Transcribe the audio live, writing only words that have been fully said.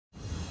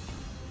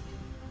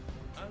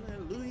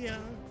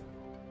Hallelujah.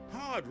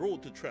 Hard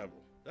road to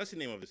travel. That's the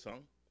name of the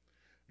song.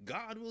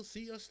 God will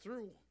see us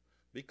through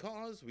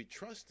because we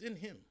trust in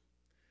Him.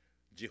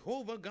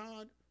 Jehovah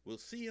God will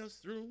see us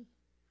through.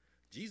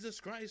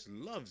 Jesus Christ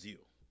loves you.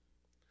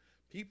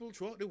 People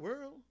throughout the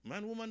world,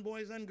 man, woman,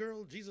 boys, and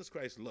girls, Jesus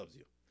Christ loves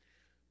you.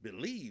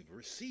 Believe,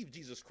 receive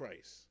Jesus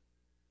Christ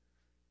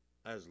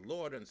as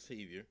Lord and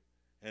Savior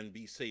and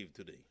be saved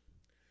today.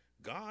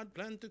 God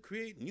planned to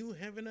create new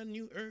heaven and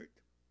new earth.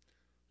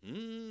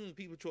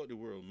 People throughout the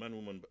world, man,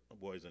 woman,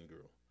 boys, and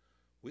girls,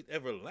 with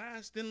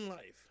everlasting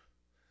life,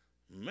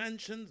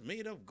 mansions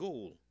made of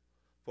gold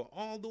for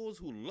all those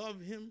who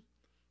love Him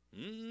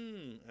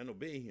and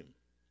obey Him.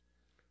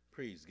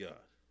 Praise God.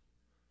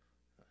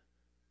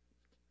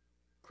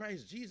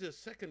 Christ Jesus'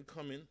 second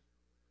coming,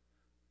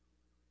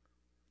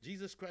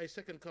 Jesus Christ's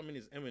second coming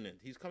is imminent.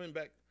 He's coming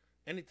back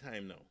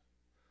anytime now.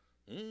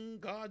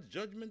 God's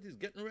judgment is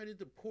getting ready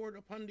to pour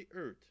upon the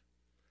earth.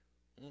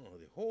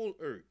 The whole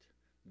earth.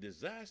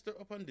 Disaster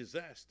upon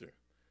disaster.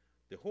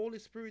 The Holy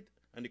Spirit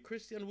and the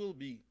Christian will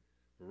be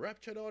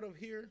raptured out of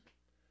here.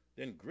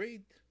 Then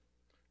great,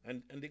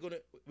 and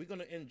we're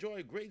gonna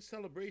enjoy great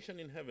celebration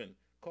in heaven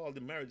called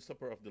the marriage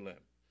supper of the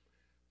Lamb.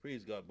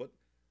 Praise God. But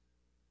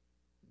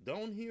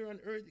down here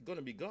on earth, it's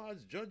gonna be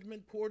God's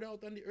judgment poured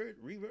out on the earth.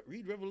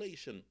 Read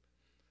Revelation.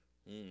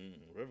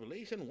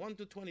 Revelation 1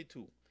 to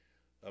 22.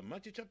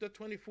 Matthew chapter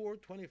 24,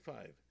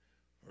 25.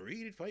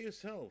 Read it for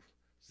yourself.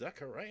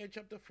 Zechariah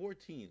chapter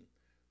 14.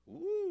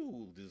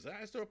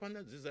 Disaster upon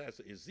that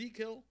disaster.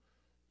 Ezekiel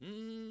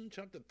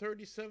chapter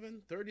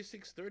 37,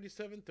 36,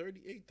 37,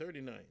 38,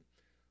 39.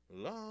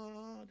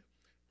 Lord,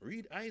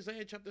 read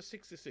Isaiah chapter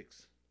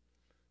 66.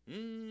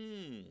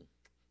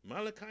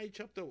 Malachi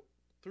chapter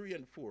 3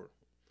 and 4.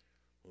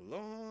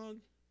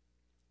 Lord,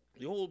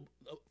 the whole,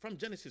 from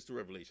Genesis to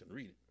Revelation,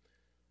 read it.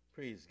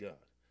 Praise God.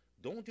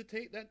 Don't you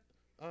take that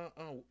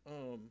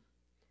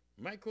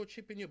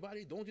microchip in your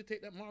body. Don't you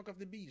take that mark of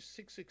the beast,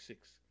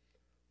 666.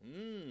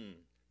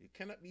 You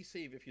cannot be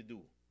saved if you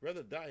do.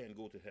 Rather die and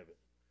go to heaven.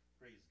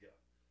 Praise God.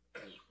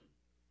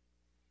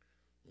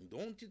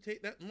 Don't you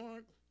take that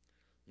mark.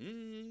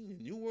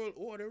 New World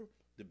Order,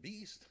 the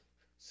beast,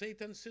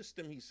 Satan's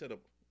system he set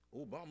up.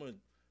 Obama,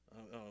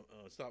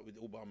 start with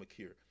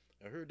Obamacare.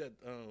 I heard that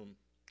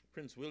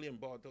Prince William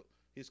bought out,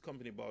 his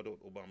company bought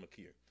out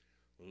Obamacare.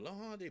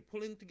 Lord, they're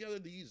pulling together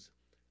these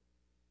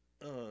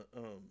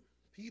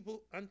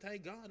people,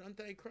 anti-God,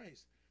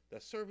 anti-Christ,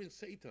 that's serving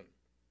Satan.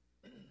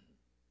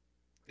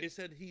 They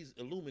said he's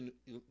the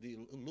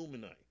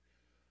Illuminati,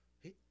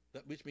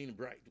 which means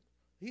bright.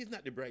 He's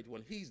not the bright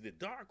one. He's the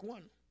dark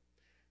one.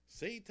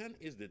 Satan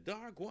is the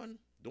dark one.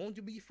 Don't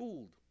you be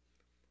fooled.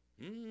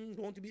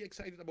 Don't you be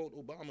excited about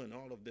Obama and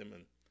all of them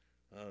and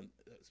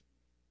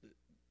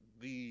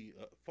the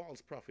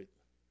false prophet.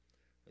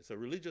 It's a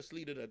religious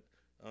leader that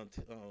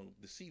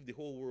deceived the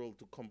whole world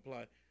to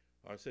comply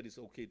or said it's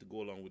okay to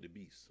go along with the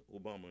beast,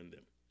 Obama and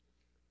them.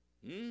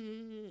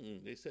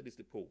 They said it's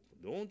the Pope.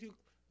 Don't you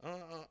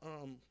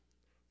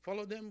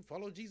follow them,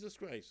 follow Jesus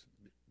Christ.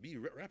 Be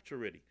rapture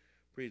ready.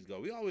 Praise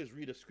God. We always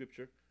read a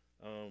scripture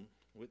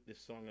with this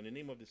song, and the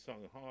name of the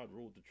song, Hard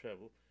Road to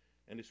Travel.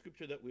 And the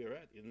scripture that we are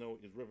at,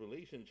 is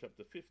Revelation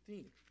chapter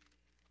 15.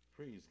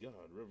 Praise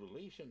God.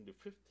 Revelation, the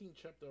 15th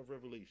chapter of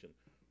Revelation.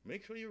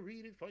 Make sure you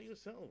read it for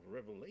yourself.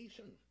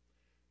 Revelation.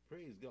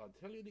 Praise God.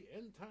 Tell you the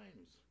end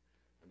times.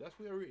 And that's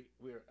where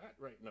we're at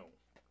right now.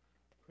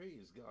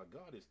 Praise God.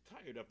 God is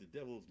tired of the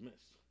devil's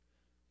mess.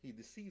 He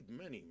deceived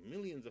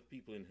millions of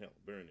people in hell,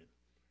 burning,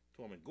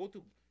 torment. Go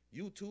to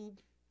YouTube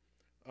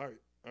or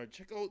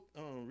check out,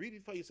 read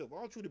it for yourself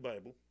all through the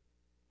Bible.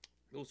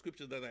 Those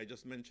scriptures that I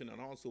just mentioned,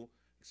 and also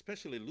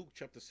especially Luke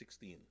chapter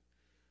 16.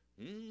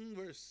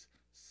 Verse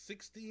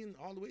 16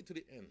 all the way to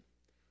the end.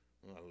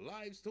 A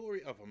live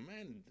story of a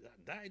man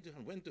that died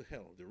and went to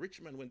hell. The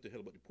rich man went to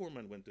hell, but the poor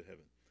man went to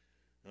heaven.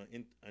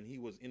 And he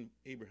was in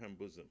Abraham's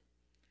bosom.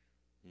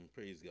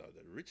 Praise God.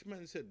 The rich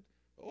man said,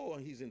 oh,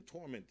 he's in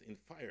torment, in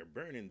fire,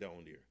 burning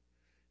down there.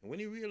 And when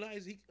he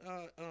realized he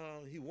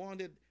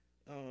wanted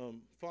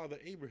Father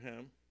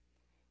Abraham,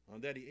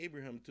 Daddy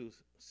Abraham, to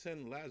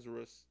send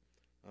Lazarus,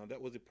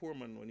 that was a poor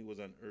man when he was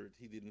on earth.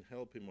 He didn't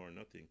help him or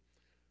nothing.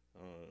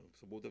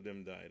 So both of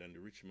them died, and the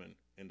rich man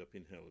ended up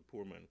in hell. The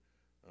poor man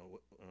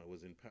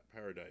was in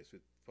paradise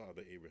with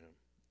Father Abraham.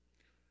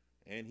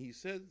 And he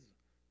says,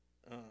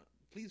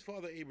 please,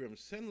 Father Abraham,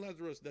 send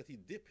Lazarus that he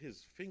dip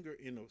his finger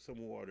in some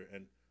water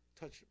and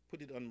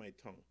put it on my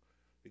tongue,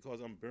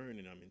 because I'm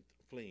burning, I'm in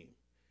flame.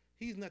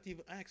 He's not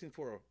even asking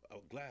for a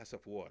glass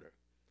of water.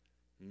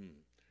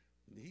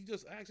 He's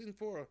just asking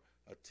for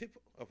a tip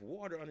of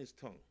water on his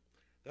tongue.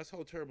 That's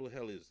how terrible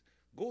hell is.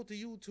 Go to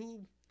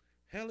YouTube,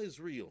 hell is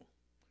real.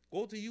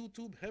 Go to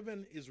YouTube,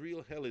 heaven is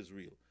real, hell is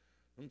real.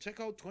 And check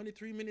out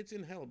 23 Minutes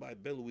in Hell by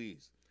Bell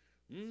Weiss.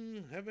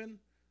 Heaven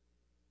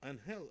and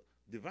Hell,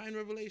 Divine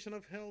Revelation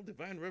of Hell,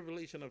 Divine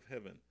Revelation of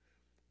Heaven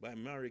by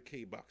Mary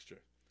K. Baxter.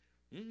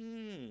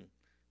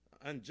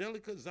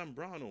 Angelica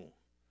Zambrano,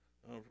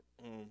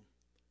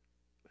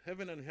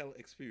 Heaven and Hell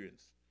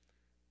Experience.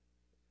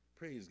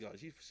 Praise God.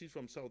 She's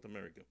from South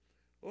America.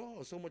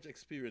 Oh, so much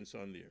experience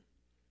on there.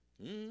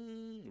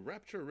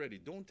 Rapture ready.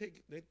 Don't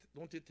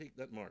you take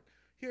that mark.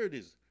 Here it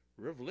is.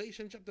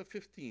 Revelation chapter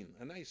 15.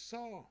 And I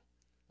saw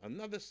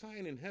another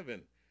sign in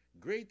heaven,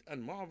 great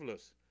and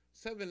marvelous,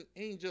 7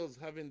 angels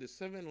having the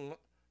 7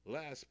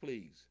 last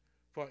plagues,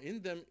 for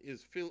in them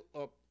is filled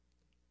up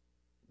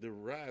the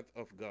wrath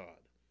of God.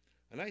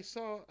 And I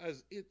saw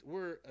as it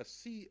were a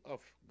sea of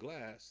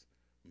glass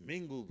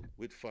mingled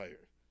with fire.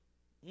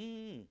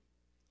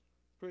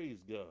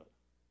 Praise God.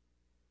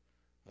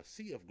 A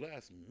sea of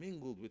glass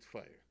mingled with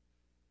fire.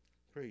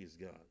 Praise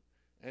God.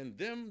 And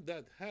them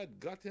that had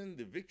gotten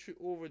the victory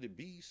over the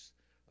beast,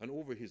 and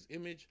over his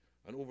image,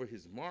 and over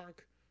his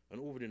mark,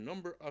 and over the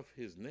number of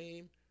his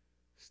name,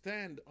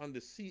 stand on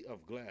the sea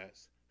of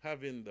glass,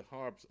 having the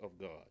harps of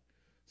God.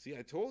 See,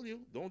 I told you,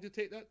 don't you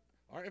take that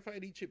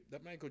RFID chip,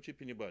 that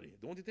microchip in your body.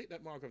 Don't you take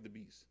that mark of the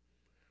beast.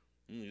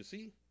 You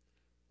see?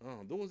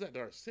 Those that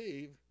are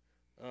saved,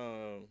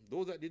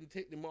 those that didn't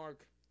take the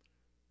mark,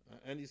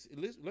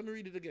 let me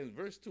read it again.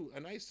 Verse 2.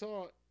 And I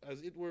saw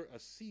as it were a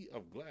sea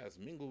of glass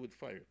mingled with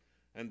fire,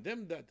 and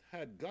them that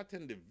had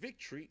gotten the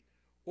victory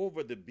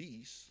over the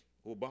beast,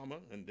 Obama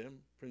and them,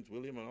 Prince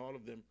William and all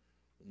of them,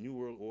 New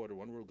World Order,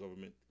 One World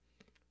Government,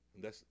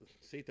 and that's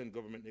Satan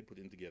government they put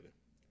in together.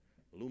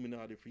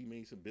 Illuminati,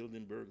 Freemason,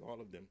 Bilderberg, all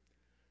of them.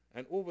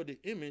 And over the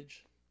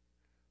image,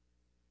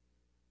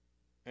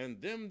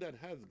 and them that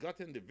has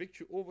gotten the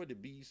victory over the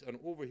beast, and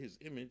over his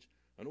image,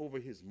 and over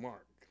his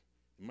mark,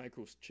 the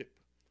microchip,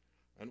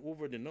 and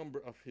over the number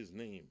of his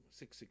name,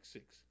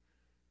 666,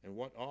 and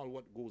what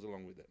goes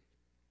along with that.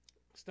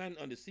 Stand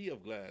on the sea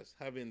of glass,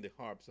 having the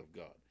harps of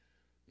God.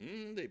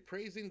 They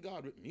praising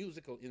God with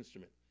musical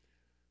instrument.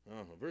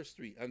 Verse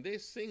 3. And they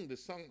sing the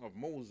song of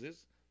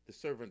Moses, the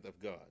servant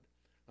of God,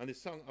 and the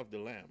song of the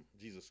Lamb,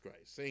 Jesus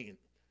Christ,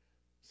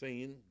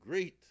 saying,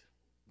 Great,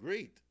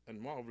 great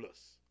and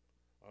marvelous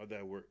are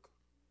thy work,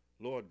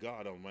 Lord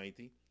God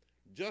Almighty.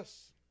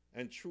 Just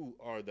and true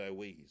are thy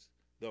ways,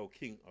 thou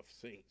King of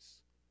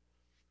saints.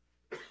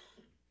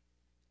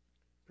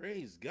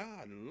 Praise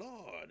God,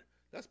 Lord.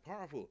 That's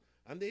powerful.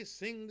 And they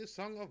sing the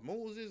song of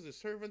Moses, the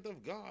servant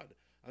of God,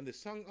 and the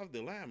song of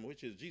the Lamb,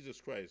 which is Jesus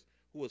Christ,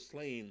 who was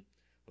slain,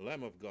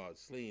 Lamb of God,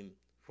 slain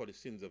for the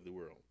sins of the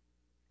world.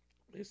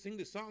 They sing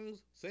the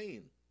songs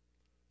saying,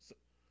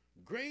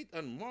 Great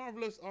and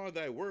marvelous are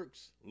thy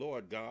works,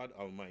 Lord God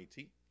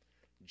Almighty.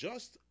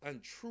 Just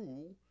and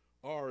true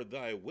are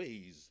thy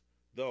ways,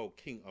 thou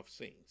King of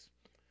saints.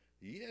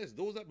 Yes,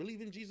 those that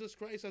believe in Jesus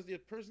Christ as their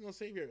personal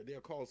Savior, they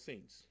are called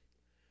saints.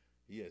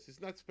 Yes,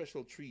 it's not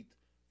special treat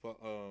for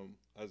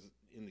as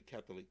in the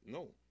Catholic.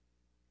 No,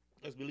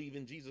 let's believe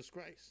in Jesus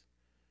Christ.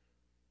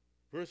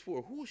 Verse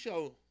 4: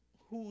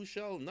 Who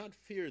shall not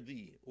fear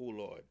thee, O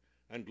Lord,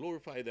 and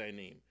glorify thy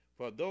name?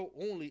 For thou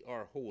only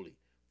art holy.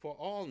 For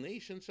all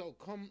nations shall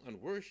come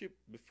and worship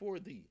before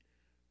thee.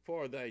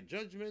 For thy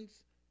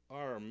judgments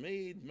are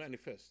made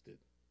manifest.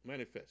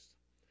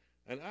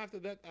 And after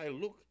that I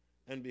looked,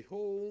 and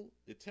behold,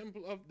 the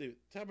temple of the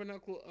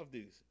tabernacle of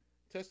the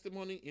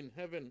testimony in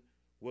heaven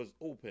was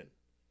open.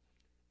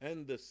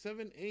 And the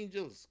 7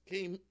 angels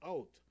came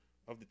out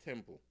of the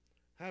temple,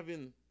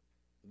 having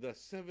the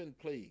 7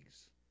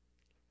 plagues,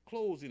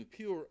 clothed in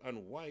pure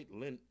and white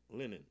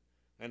linen,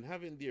 and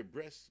having their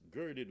breasts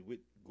girded with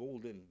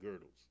golden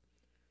girdles.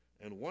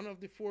 And one of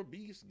the 4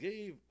 beasts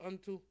gave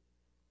unto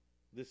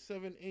the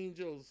 7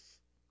 angels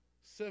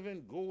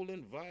 7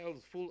 golden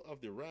vials full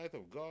of the wrath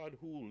of God,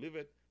 who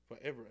liveth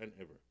forever and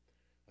ever.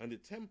 And the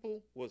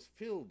temple was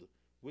filled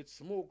with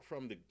smoke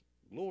from the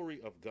glory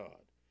of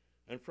God,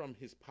 and from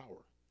his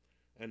power.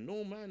 And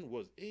no man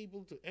was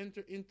able to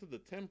enter into the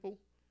temple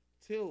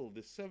till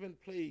the 7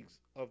 plagues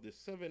of the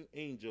 7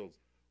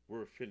 angels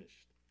were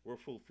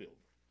fulfilled.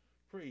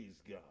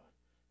 Praise God.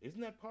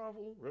 Isn't that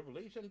powerful?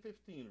 Revelation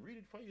 15. Read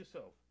it for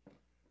yourself.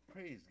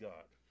 Praise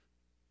God.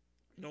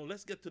 Now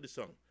let's get to the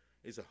song.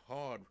 It's a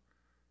hard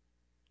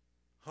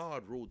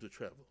road to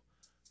travel.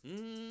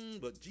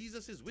 But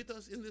Jesus is with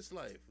us in this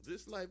life.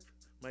 This life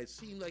might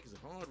seem like it's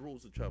a hard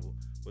road to travel,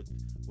 but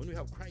when we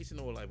have Christ in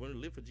our life, when we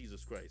live for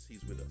Jesus Christ,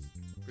 he's with us.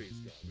 Praise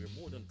God. We're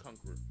more than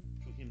conquerors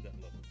through him that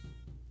loves us.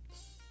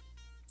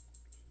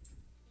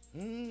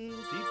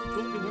 People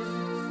took the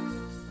word,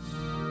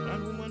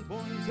 man, woman,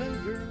 boys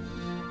and girls,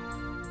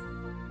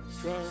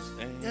 trust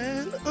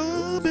and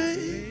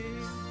obey,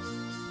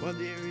 but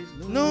there is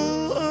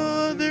no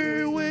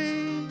other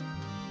way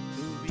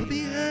to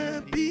be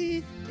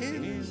happy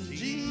in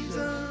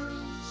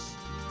Jesus,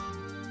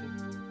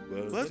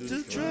 but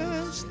to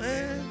trust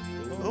and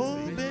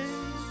obey.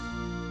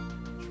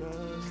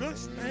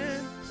 Trust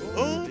and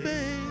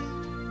obey.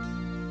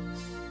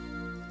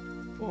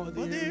 For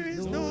there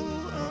is no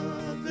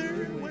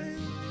other way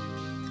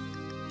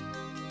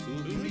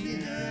to be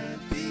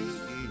happy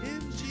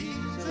in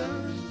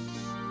Jesus,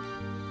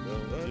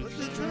 but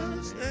to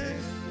trust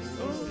and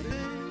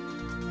obey.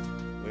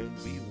 When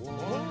we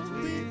walk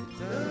with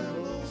the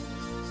Lord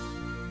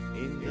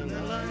in the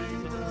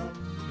light of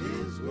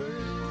his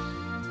word,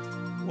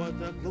 what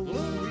a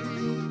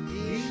glory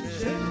he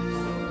shed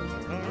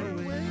on our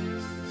way.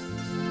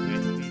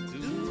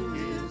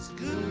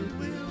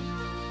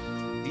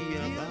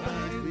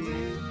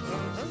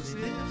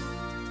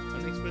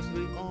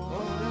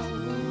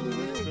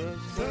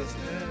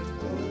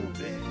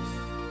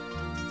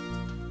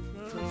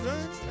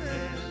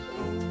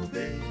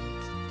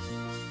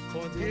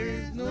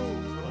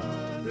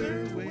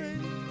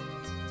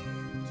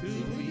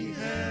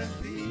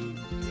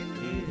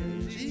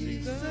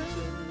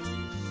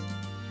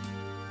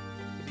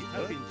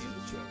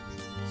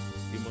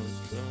 You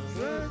must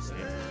trust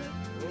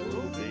and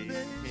obey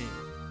him.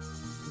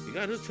 You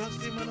gotta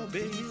trust him and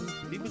obey him.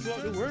 People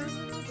throughout the world,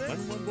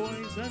 man,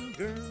 boys and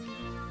girls.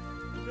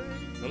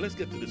 Now let's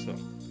get to this song.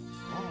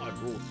 Hard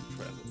road to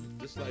travel.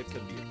 This life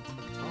can be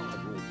a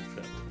hard road to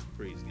travel.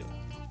 Praise God.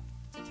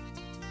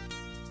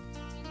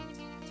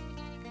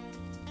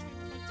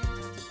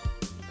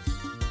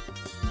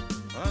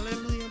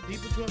 Hallelujah.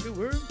 People throughout the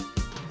world,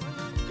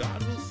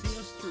 God will see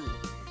us through.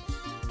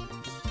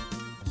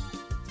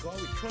 God,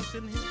 we trust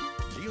in him.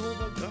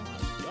 Jehovah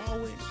God,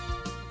 Yahweh,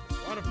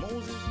 God of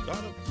Moses,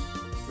 God of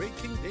great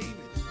King David,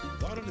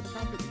 God of the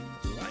prophet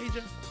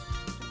Elijah,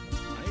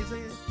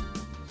 Isaiah,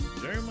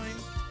 Jeremiah,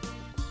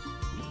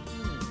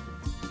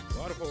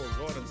 God of our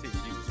Lord and Savior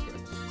Jesus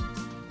Christ.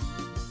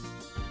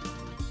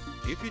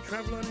 If you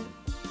travel on it,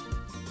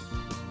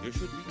 you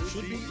should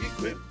be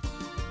equipped.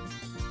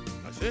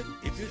 I said,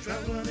 if you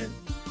travel on it,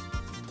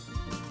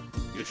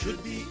 you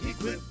should be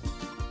equipped.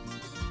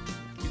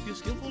 If you're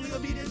skillfully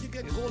obedient, you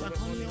get gold and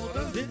honey out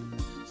of it.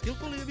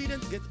 Skillfully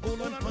obedient, get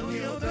gold and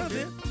honey out of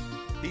it.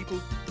 People,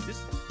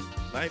 this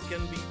life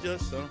can be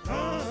just a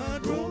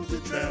hard road to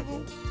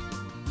travel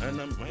and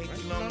a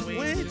mighty long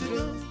way to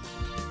go.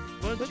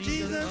 But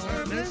Jesus,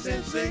 our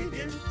blessed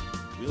Savior,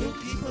 will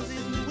keep us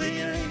in the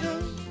way I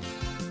go.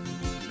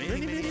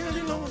 Many, many are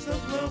the loss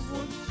of loved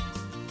ones.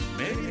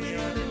 Many, many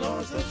are the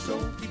loss of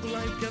souls. People,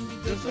 life can be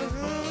just a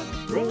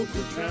hard road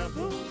to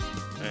travel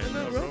and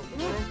a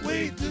rough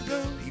way to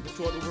go. People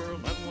throughout the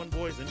world, man, one,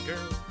 boys and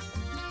girls.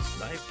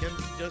 Life can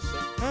be just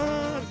a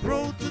hard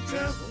road to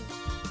travel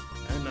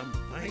and a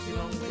mighty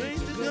long way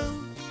to go.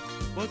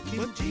 But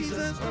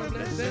Jesus, our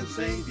blessed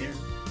Savior,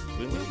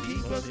 will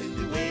keep us in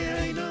the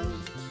way I know.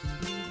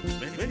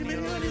 Many,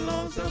 many are the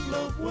loss of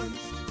loved ones.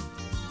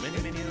 Many,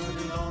 many are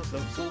the loss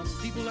of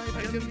souls. People, life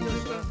can be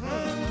just a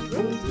hard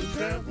road to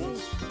travel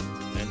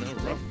and a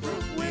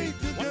rough way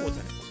to go. One more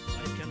time.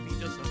 Life can be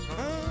just a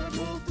hard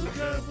road to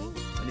travel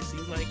and it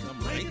seems like a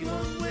mighty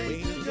long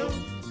way to go.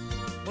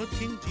 But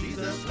King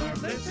Jesus, our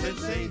blessed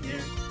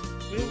Savior,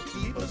 will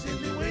keep us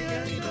in the way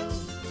I know.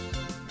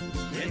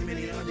 Many,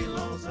 many are the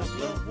loss of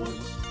loved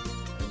ones.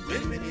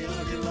 And many, many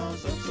are the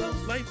loss of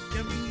souls. Life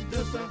can be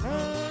just a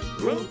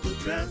hard road to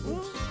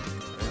travel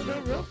and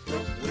a rough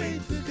way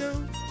to go.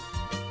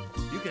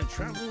 You can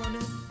travel on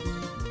it.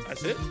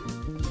 That's it.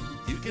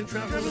 You can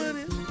travel on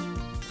it.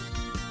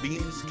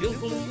 Being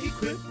skillfully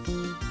equipped.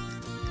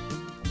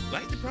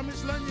 Like the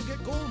promised land, you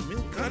get gold,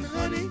 milk, and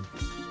honey.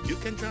 You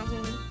can travel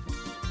on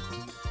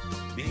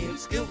it. Being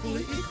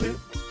skillfully equipped.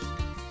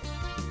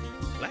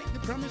 Like the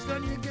promised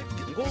land, you get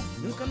gold,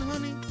 milk, and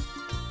honey.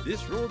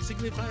 This road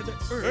signifies the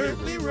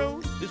earthly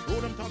road. This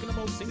road I'm talking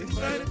about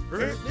signifies the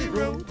earthly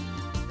road.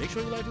 Make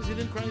sure your life is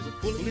hidden in Christ and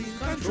fully in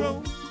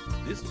control.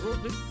 This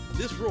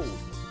road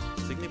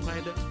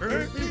signifies the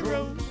earthly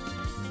road.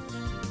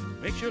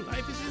 Make sure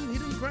life is hidden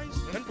in Christ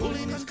and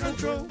fully in his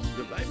control.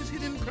 Your life is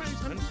hidden in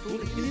Christ and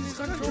fully in his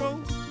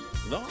control.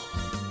 Lord,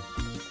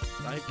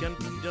 life can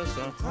be just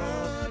a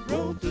hard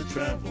road to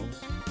travel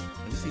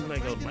and it seems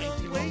like a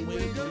mighty long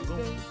way to go.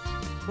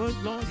 But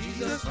Lord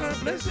Jesus, our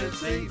blessed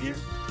Savior,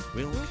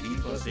 will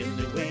keep us in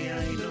the way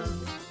I know.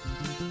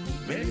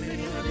 Many,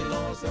 many are the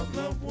loss of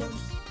loved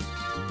ones.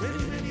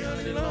 Many, many are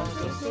the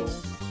loss of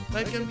souls.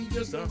 Life can be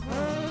just a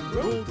hard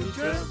road to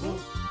travel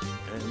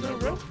and a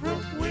rough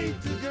way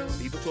to go.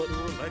 People throughout the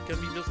world, life can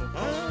be just a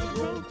hard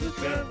road to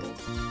travel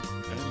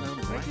and a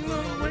mighty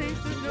long way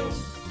to go.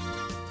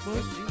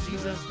 But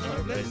Jesus,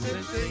 our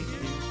blessed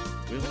Savior,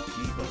 will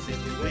keep us in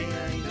the way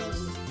I know.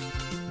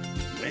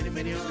 Many,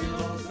 many are the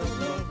loss of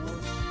loved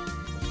ones.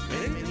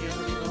 Many, many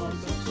are the loss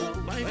of souls.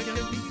 Life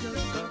can be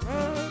just a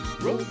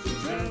hard road to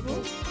travel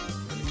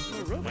and it's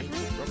a rough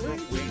way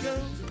to go.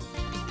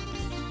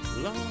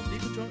 Lord,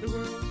 people throughout the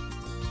world,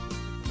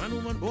 man,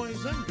 woman,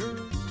 boys, and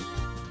girls,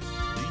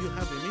 do you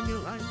have him in your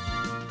life?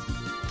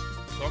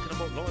 Talking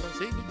about Lord and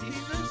Savior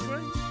Jesus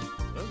Christ.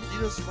 Lord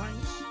Jesus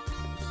Christ.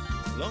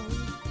 Lord,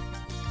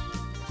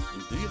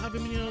 do you have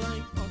him in your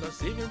life? Lord and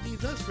Savior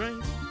Jesus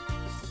Christ.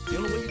 The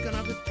only way you can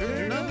have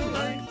eternal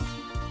life.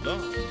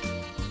 Lord,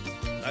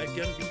 I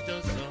can be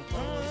just a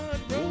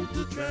hard road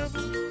to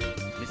travel.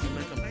 It seems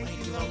like a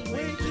mighty long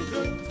way to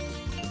go.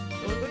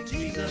 But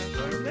Jesus,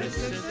 our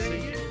blessed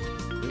Savior,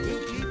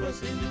 will keep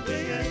us in the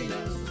way I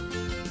know.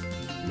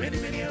 Many,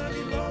 many are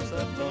the loss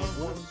of loved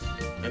ones,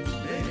 and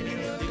many,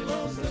 many are the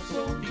loss of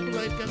souls. People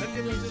like can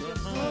be just a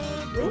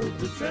hard road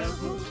to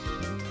travel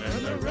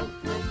and a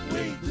rough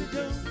way to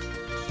go.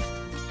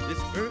 This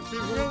earthly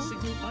road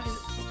signifies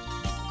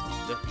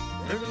the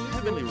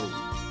heavenly road.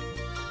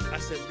 I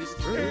said this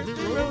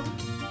earthly road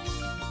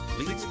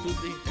leads to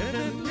the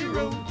heavenly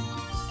road.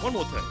 One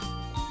more time.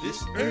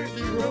 This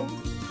earthly road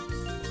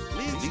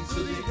leads to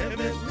the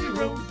heavenly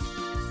road.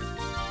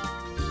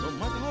 No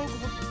matter how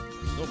good,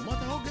 no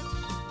matter how good,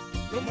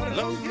 no matter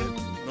how long it,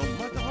 no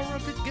matter how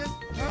rough it gets,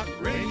 hot,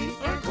 rainy,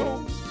 or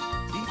cold,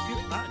 keep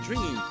your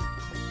dreams.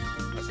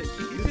 I said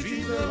keep your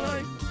dreams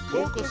alive,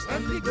 focus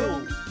on the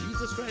goal.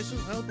 Jesus Christ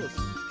will help us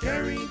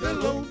carry the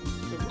load.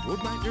 The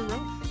road might be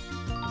rough,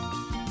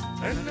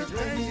 and the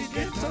times it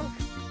gets tough.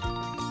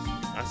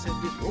 I said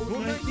this road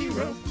might be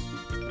rough,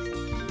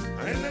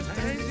 and the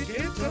times it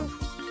gets tough.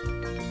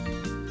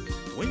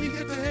 When you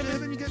get to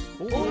heaven, you get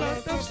a whole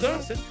lot of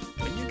stuff. Said,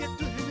 when you get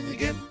to heaven, you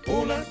get a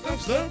whole lot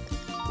of stuff.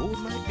 Road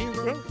might be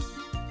rough,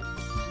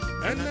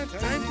 and the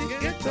times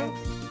it gets tough.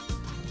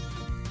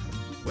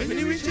 When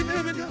you reach in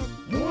heaven, you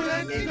get more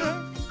than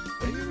enough.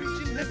 When you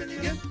reach in heaven, you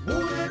get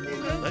more than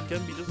enough. That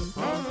can be just a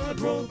hard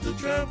road to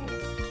travel,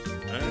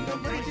 and a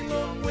mighty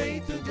long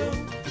way to go.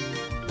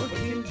 But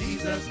in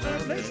Jesus, our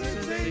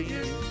blessed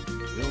Savior,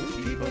 will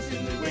keep us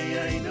in the way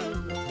I know.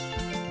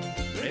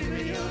 Many,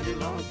 many are the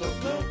loss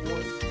of loved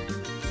ones.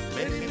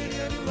 Many, many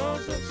are the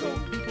loss of soul.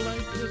 People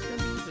like this can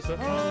be just a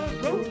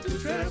hard road to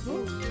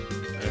travel,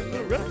 and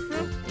a rough,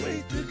 rough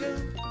way to go.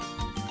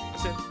 I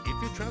said,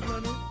 if you travel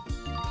on it,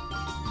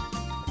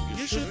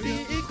 you should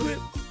be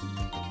equipped.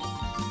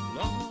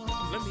 No,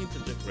 let me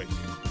interject right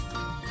here.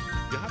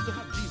 You have to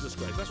have Jesus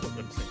Christ. That's what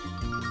I'm saying.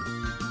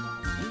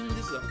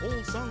 This is an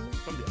old song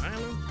from the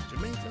island,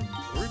 Jamaica,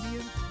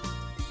 Caribbean.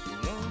 You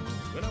know,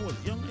 when I was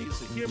young, I used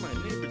to hear my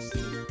neighbor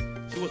sing.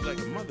 She was like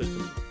a mother to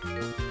me.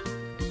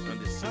 And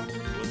the song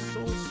was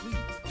so sweet.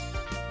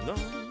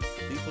 Long,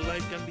 people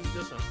life can be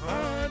just a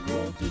hard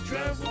road to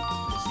travel.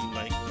 It seems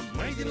like a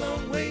mighty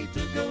long way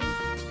to go.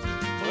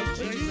 But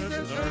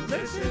Jesus, our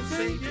blessed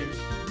Savior,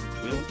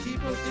 will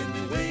keep us in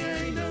the way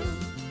I know.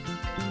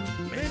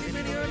 Many,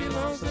 many are the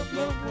loss of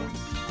loved ones.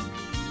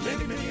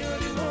 Many, many are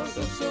the loss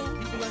of soul.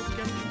 People life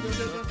can be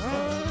just a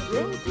hard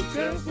road to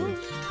travel,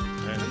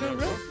 and a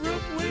rough,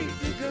 rough way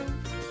to go.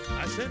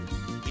 I said,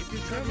 if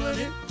you're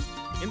traveling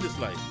in this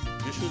life,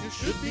 you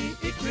should be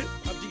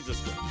equipped of Jesus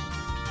Christ.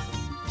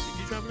 If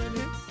you're traveling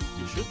in,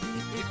 you should be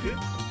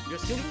equipped. You're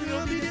still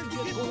obedient,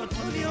 you get going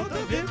on the out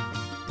of it.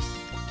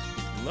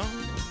 Long,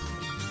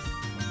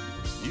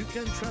 you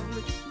can travel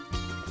it,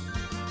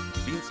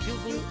 being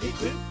skillful,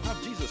 equipped of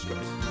Jesus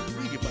Christ.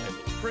 Read your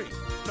Bible, pray,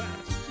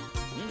 fast.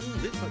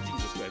 Live for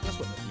Jesus Christ. That's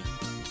what that means.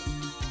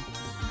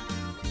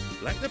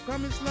 Like the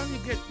promised land, you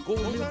get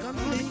gold milk and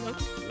honey.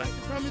 Like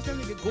the promised land,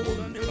 you get gold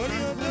and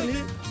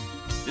honey.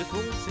 This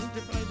road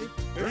signified the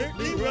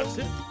earthly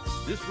road.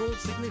 This road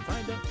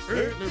signified the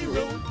earthly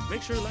road.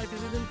 Make sure life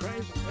is in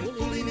Christ,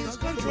 fully in His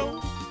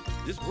control.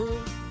 This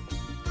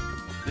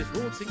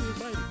road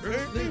signified the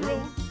earthly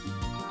road.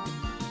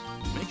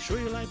 Make sure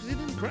your life is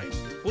in Christ,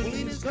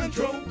 fully in His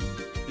control.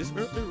 This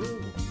earthly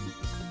road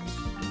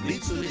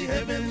leads to the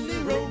heavenly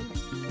road.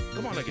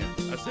 Come on again.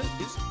 I said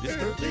this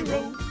earthly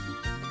road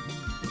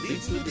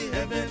leads to the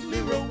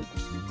heavenly road.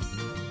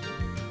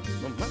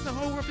 No matter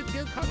how rough it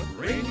gets, hot,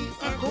 rainy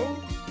or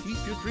cold, keep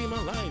your dream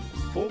alive.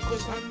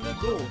 Focus on the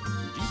goal.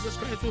 Jesus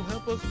Christ will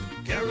help us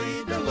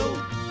carry the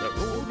load. The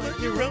road might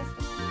be rough,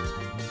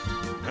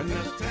 and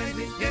at times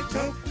it gets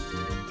tough.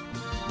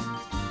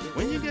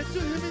 When you get to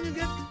heaven, you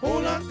get a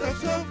whole lot of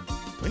stuff.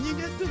 When you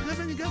get to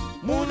heaven, you get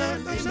more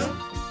than enough.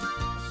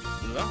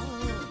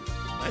 Lord,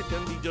 life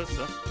can be just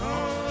a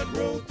hard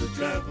road to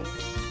travel.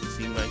 It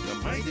seems like a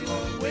mighty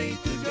long way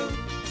to go.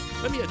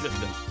 Let me address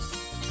that.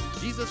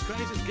 Jesus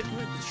Christ is getting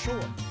ready to show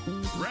up.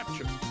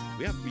 Rapture.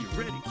 We have to be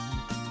ready.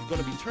 It's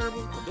going to be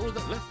terrible for those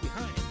that left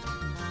behind.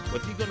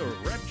 But He's going to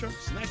rapture,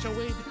 snatch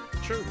away the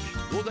church.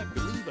 Those that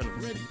believe and are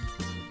ready.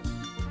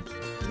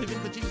 Living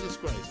for Jesus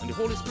Christ. And the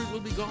Holy Spirit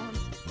will be gone.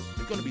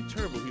 It's going to be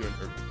terrible here on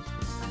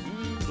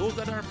earth. Those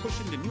that are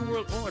pushing the New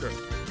World Order.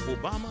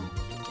 Obama,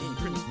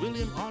 Prince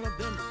William, all of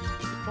them.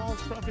 The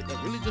false prophet, the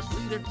religious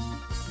leader.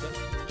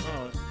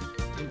 That,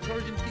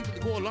 encouraging people to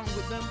go along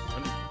with them.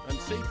 And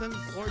Satan's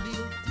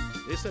ordeal.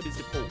 They said it's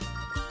the Pope.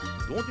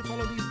 Don't you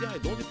follow these guys.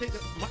 Don't you take a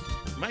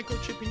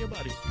microchip in your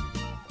body.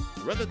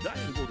 Rather die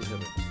and go to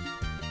heaven.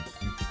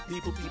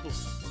 People.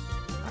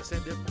 I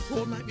said the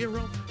road might be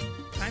rough.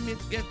 Time it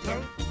get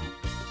tough.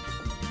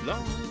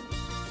 Long.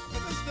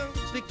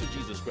 Stick to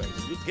Jesus Christ.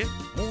 You get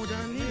more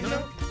than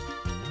enough.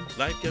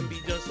 Life can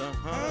be just a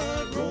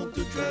hard road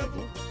to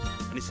travel.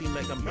 And it seems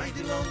like a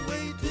mighty long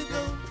way to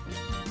go.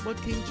 But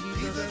King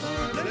Jesus,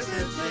 our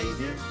blessed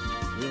Savior,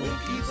 will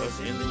keep us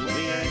in the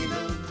way I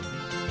know.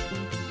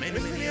 Many,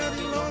 many are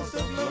the loss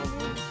of loved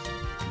ones.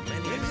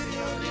 Many, many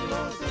are the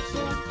loss of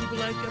soul. People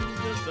like can be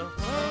just a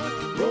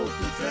hard road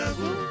to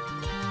travel,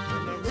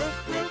 and a rough,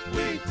 rough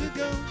way to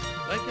go.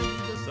 Life can be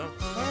just a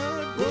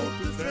hard road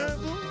to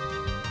travel,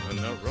 and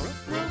a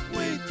rough, rough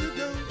way to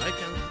go. Life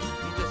can be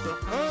just a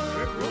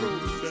hard road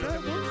to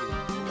travel,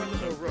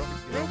 and a rough,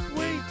 rough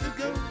way to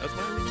go. That's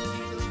why we need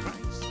Jesus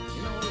Christ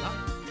in our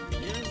life.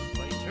 Yes,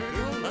 by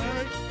eternal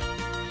life.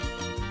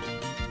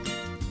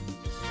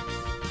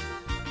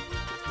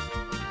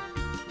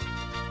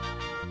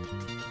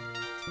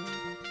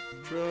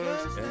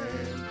 Trust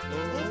and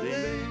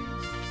obey,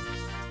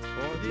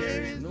 for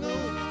there is no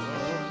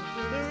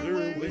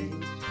other way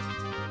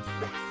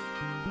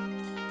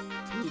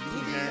to be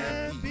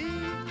happy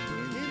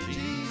in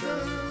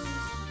Jesus,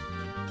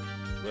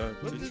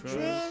 but to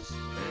trust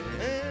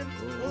and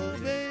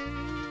obey.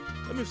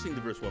 Let me sing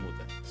the verse one more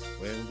time.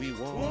 When we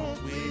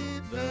walk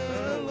with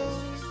the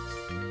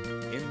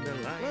Lord in the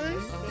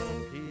light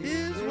of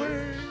His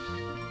word,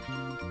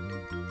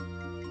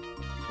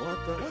 what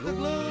the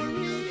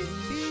glory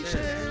He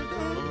shed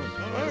on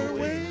our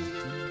way.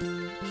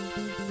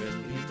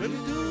 When we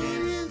do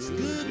His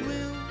good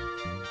will,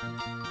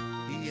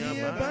 He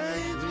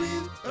abides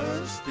with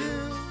us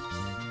still.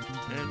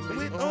 And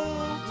with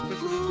all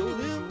who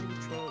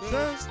will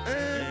trust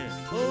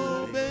and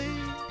obey.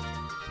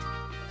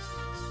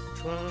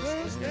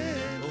 Trust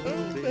and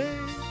obey.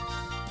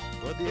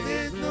 But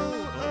there's no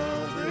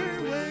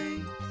other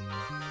way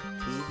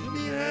to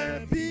be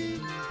happy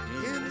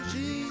in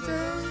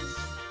Jesus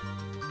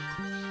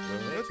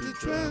but to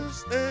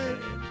trust and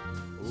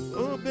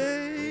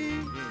obey.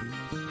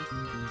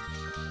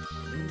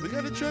 We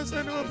gotta trust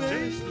and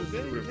obey.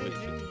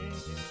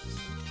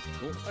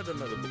 Don't add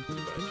another book to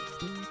the Bible.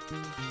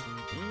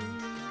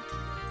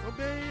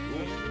 Obey.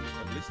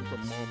 I've listened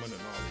from Mormon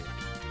and all that.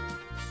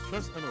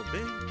 Trust and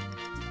obey.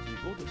 You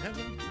go to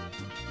heaven.